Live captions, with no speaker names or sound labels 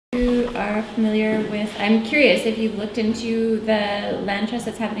You are familiar with, I'm curious if you've looked into the land trust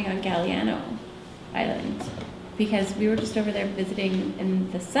that's happening on Galiano Island, because we were just over there visiting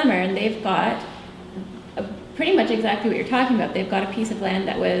in the summer, and they've got pretty much exactly what you're talking about. They've got a piece of land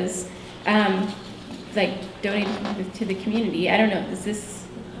that was like donated to the community. I don't know, is this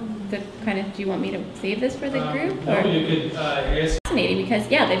the kind of, do you want me to save this for the group? No, you could, It's fascinating because,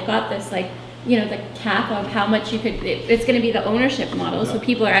 yeah, they've got this like, you know, the cap of how much you could, it's going to be the ownership model, so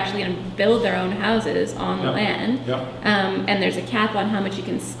people are actually going to build their own houses on the land, and there's a cap on how much you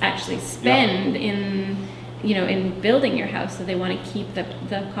can actually spend in, you know, in building your house, so they want to keep the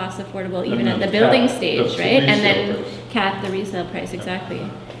cost affordable even at the building stage, right? And then cap the resale price, exactly.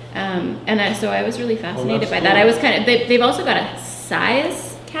 So I was really fascinated by that. I was kind of, they've also got a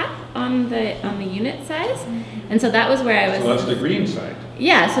size cap on the unit size, and so that was where I was. So that's the green side.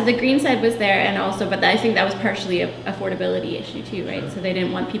 Yeah, so the green side was there, and also, but I think that was partially an affordability issue too, right? So they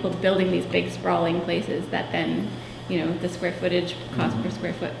didn't want people building these big sprawling places that then, you know, the square footage cost per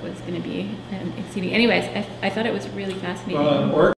square foot was going to be exceeding. Anyways, I thought it was really fascinating.